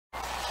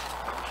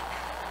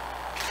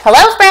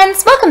Hello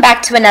friends, welcome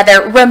back to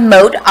another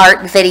remote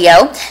art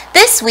video.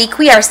 This week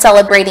we are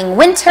celebrating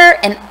winter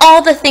and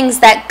all the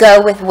things that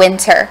go with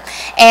winter.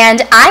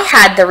 And I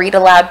had the read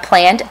aloud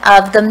planned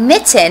of The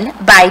Mitten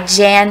by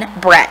Jan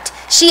Brett.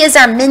 She is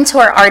our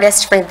mentor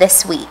artist for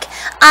this week.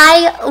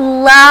 I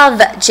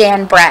love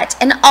Jan Brett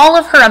and all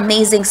of her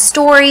amazing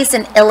stories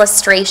and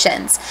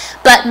illustrations,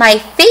 but my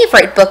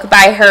favorite book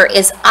by her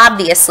is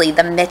obviously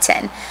The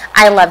Mitten.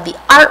 I love the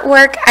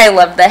artwork, I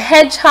love the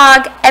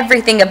hedgehog,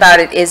 everything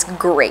about it is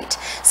great.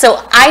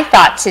 So I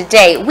thought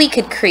today we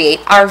could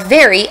create our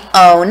very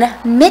own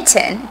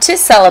mitten to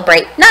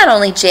celebrate not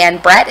only Jan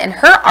Brett and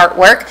her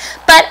artwork,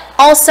 but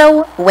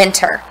also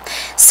winter.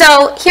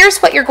 So here's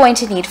what you're going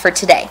to need for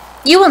today.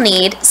 You will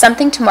need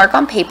something to mark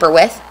on paper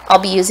with. I'll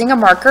be using a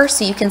marker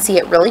so you can see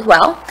it really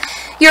well.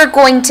 You're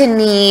going to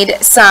need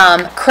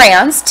some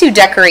crayons to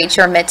decorate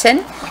your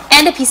mitten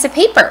and a piece of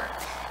paper.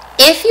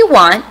 If you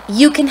want,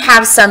 you can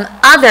have some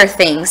other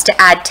things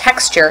to add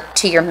texture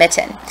to your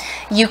mitten.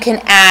 You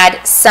can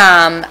add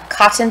some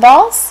cotton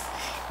balls.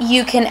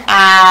 You can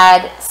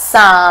add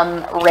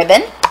some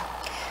ribbon.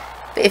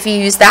 If you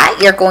use that,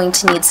 you're going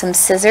to need some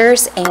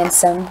scissors and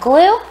some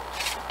glue.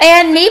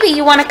 And maybe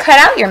you want to cut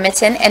out your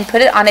mitten and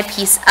put it on a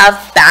piece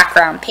of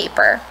background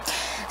paper.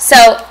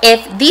 So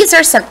if these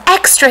are some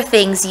extra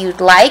things you'd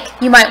like,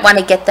 you might want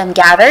to get them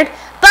gathered,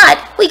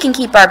 but we can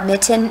keep our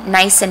mitten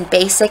nice and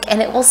basic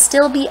and it will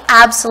still be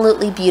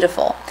absolutely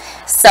beautiful.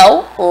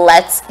 So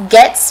let's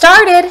get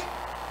started.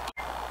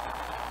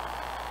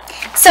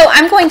 So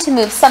I'm going to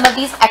move some of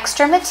these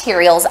extra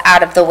materials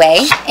out of the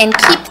way and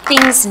keep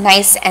things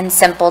nice and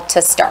simple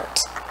to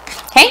start.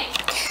 Okay?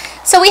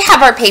 So we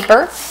have our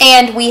paper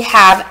and we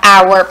have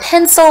our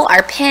pencil,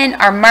 our pen,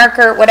 our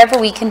marker, whatever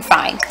we can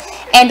find.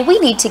 And we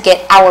need to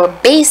get our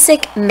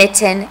basic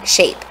mitten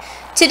shape.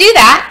 To do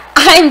that,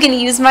 I'm going to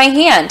use my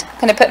hand.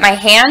 I'm going to put my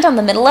hand on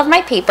the middle of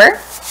my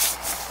paper.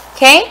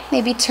 Okay,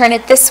 maybe turn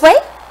it this way.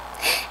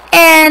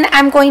 And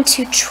I'm going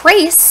to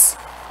trace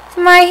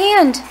my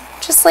hand,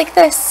 just like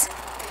this.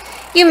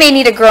 You may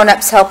need a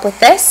grown-up's help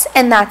with this,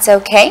 and that's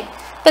okay.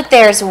 But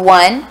there's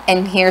one,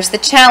 and here's the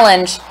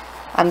challenge.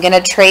 I'm going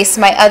to trace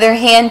my other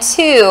hand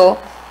too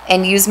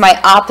and use my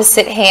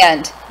opposite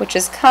hand, which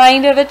is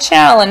kind of a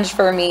challenge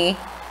for me.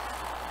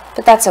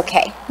 But that's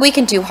okay. We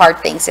can do hard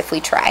things if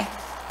we try.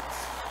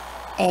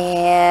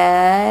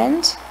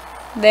 And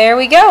there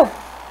we go.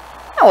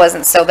 That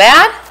wasn't so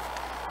bad.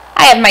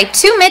 I have my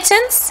two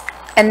mittens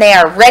and they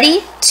are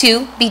ready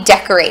to be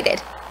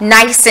decorated.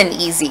 Nice and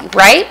easy,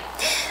 right?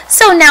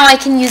 So now I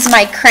can use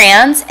my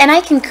crayons and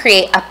I can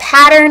create a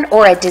pattern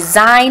or a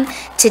design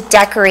to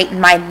decorate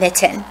my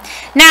mitten.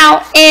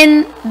 Now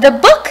in the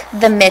book,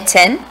 The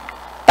Mitten,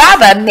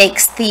 Baba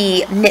makes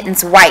the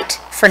mittens white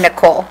for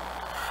Nicole,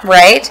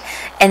 right?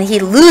 And he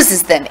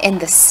loses them in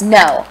the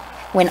snow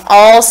when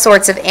all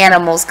sorts of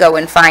animals go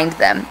and find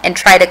them and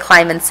try to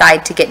climb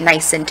inside to get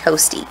nice and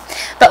toasty.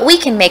 But we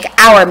can make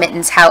our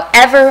mittens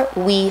however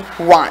we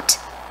want.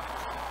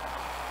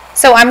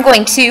 So I'm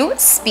going to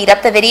speed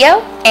up the video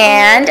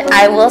and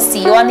I will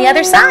see you on the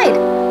other side.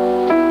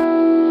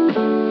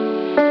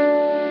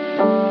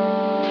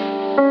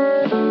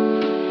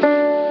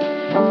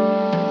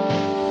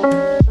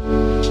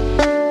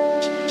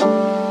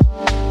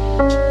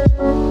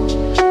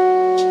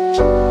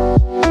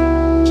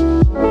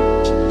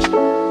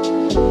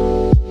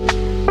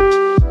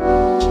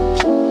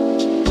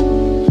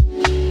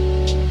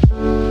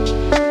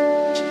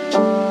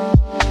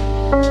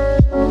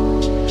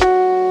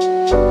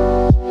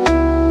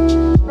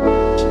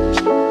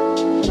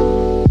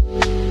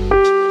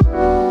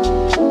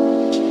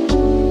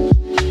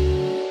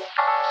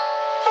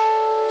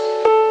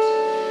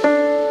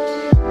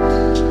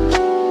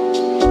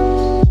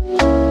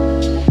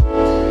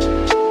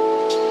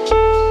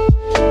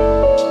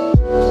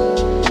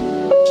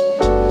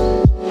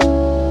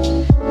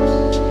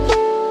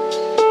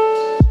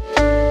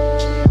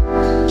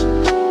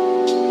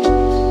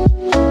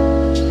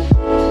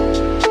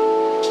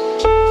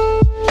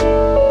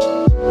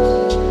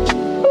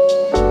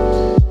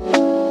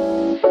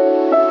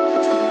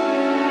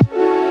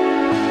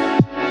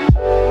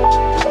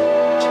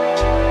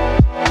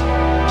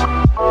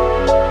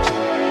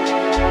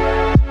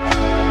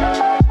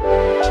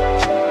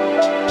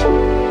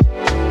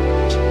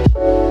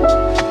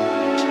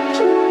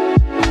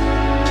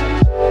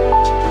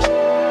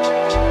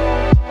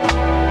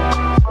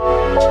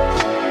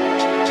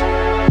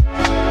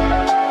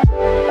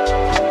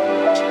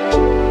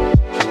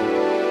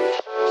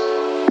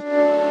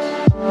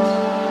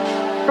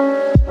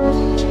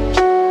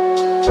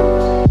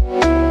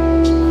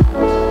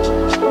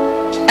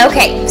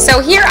 Okay,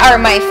 so here are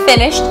my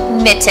finished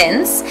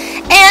mittens,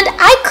 and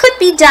I could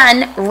be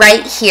done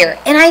right here,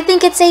 and I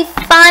think it's a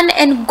fun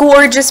and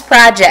gorgeous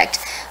project.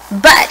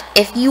 But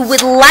if you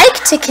would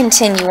like to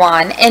continue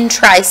on and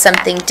try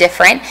something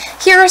different,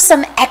 here are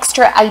some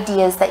extra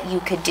ideas that you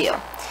could do.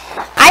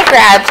 I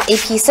grabbed a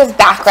piece of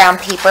background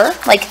paper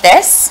like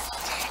this,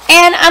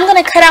 and I'm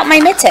going to cut out my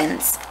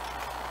mittens.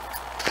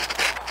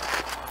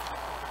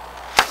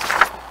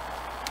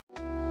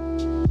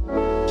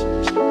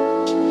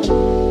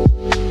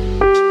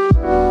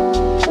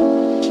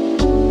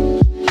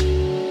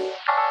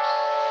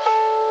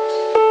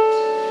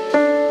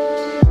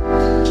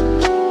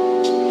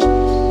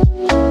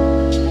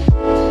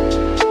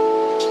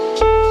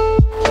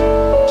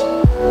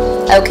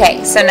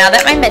 Okay, so now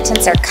that my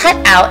mittens are cut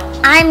out,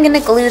 I'm going to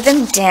glue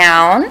them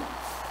down.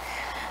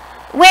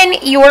 When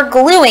you're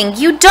gluing,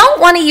 you don't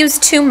want to use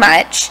too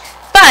much,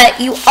 but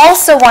you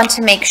also want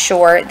to make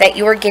sure that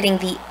you're getting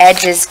the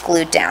edges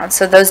glued down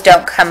so those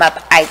don't come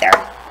up either.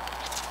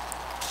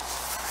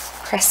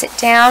 Press it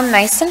down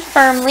nice and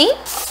firmly.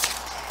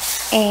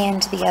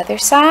 And the other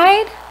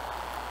side.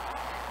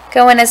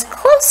 Going as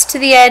close to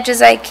the edge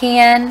as I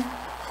can.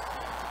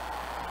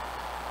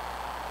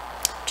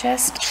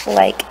 Just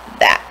like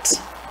that.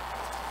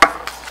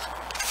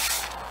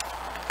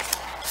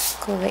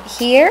 Glue it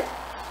here.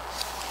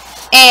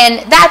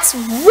 And that's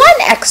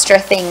one extra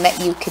thing that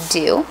you could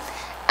do.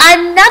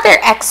 Another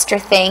extra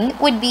thing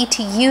would be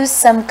to use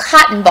some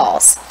cotton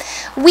balls.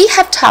 We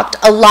have talked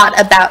a lot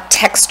about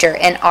texture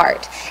in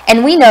art,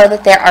 and we know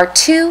that there are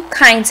two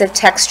kinds of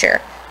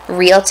texture,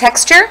 real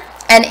texture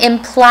and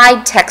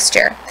implied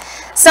texture.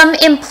 Some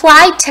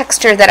implied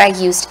texture that I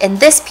used in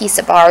this piece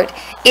of art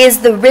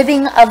is the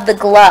ribbing of the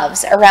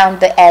gloves around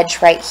the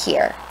edge right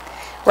here,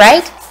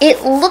 right?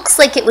 It looks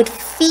like it would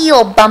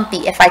feel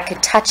bumpy if I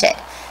could touch it,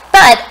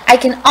 but I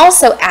can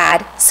also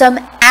add some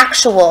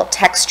actual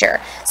texture,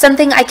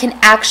 something I can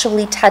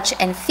actually touch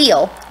and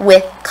feel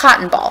with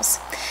cotton balls.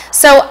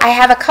 So I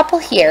have a couple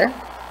here.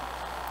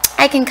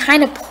 I can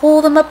kind of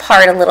pull them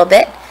apart a little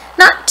bit,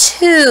 not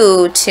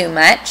too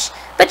much,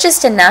 but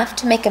just enough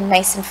to make them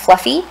nice and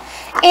fluffy.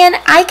 And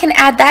I can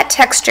add that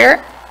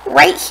texture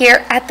right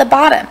here at the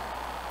bottom.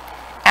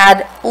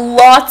 Add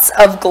lots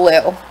of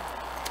glue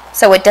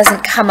so it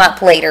doesn't come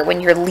up later when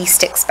you're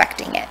least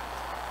expecting it.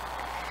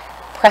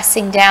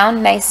 Pressing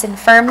down nice and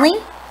firmly.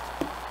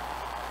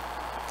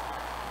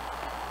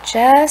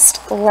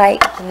 Just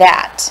like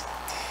that.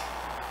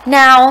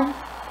 Now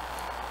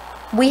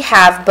we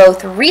have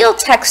both real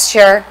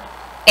texture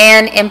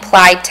and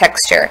implied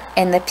texture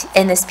in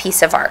this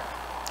piece of art.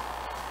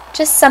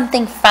 Just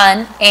something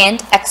fun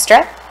and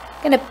extra.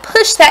 I'm going to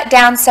push that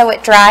down so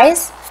it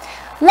dries.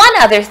 One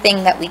other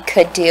thing that we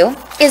could do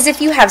is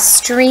if you have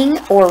string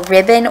or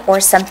ribbon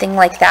or something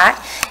like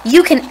that,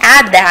 you can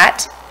add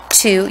that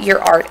to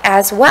your art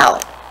as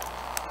well.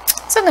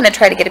 So I'm going to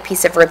try to get a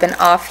piece of ribbon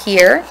off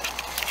here.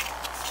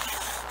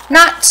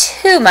 Not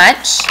too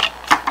much.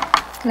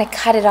 I'm going to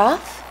cut it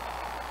off.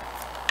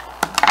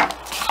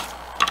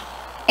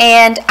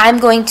 And I'm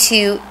going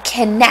to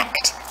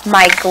connect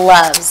my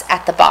gloves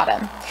at the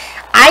bottom.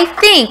 I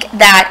think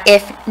that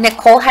if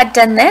Nicole had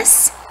done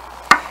this,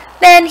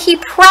 then he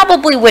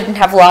probably wouldn't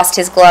have lost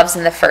his gloves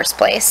in the first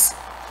place.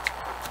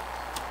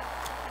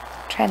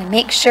 Trying to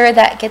make sure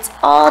that gets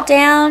all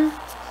down,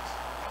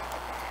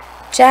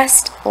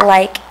 just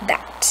like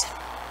that.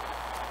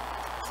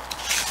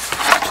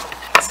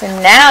 So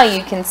now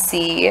you can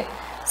see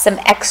some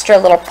extra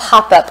little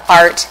pop-up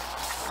art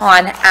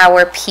on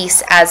our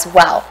piece as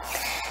well.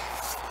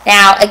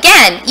 Now,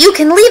 again, you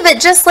can leave it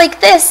just like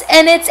this,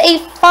 and it's a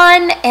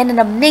fun and an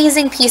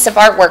amazing piece of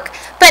artwork.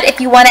 But if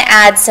you want to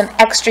add some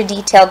extra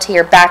detail to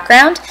your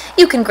background,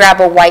 you can grab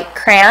a white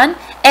crayon,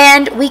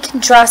 and we can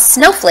draw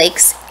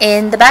snowflakes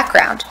in the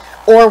background,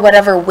 or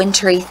whatever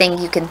wintry thing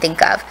you can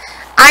think of.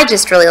 I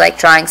just really like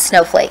drawing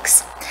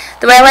snowflakes.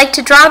 The way I like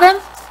to draw them,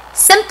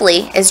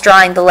 simply, is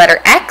drawing the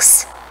letter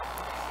X,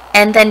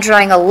 and then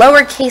drawing a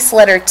lowercase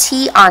letter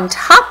t on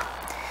top,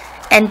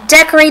 and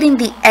decorating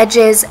the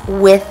edges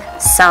with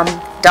some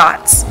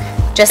dots,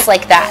 just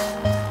like that.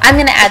 I'm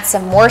going to add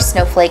some more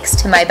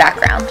snowflakes to my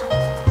background.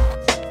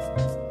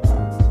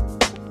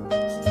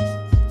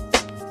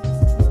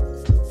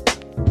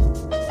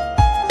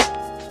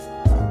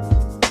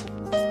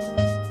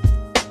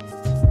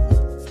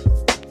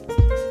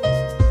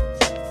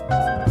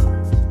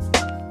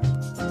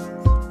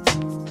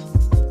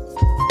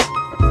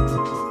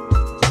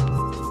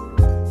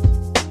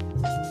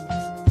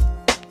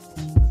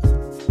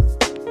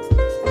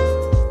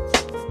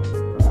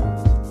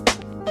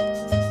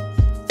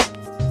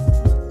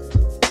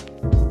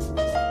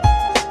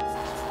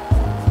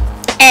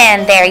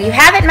 And there you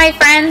have it, my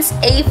friends,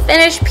 a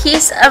finished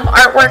piece of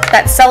artwork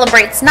that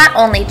celebrates not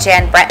only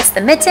Jan Brett's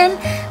The Mitten,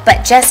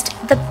 but just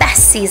the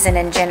best season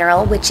in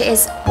general, which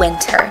is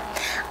winter.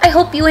 I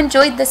hope you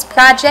enjoyed this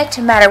project,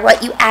 no matter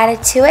what you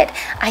added to it.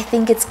 I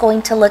think it's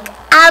going to look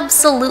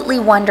absolutely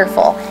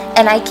wonderful,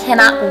 and I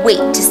cannot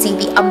wait to see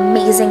the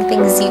amazing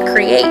things you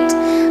create.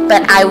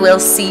 But I will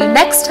see you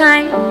next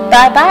time.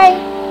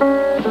 Bye-bye.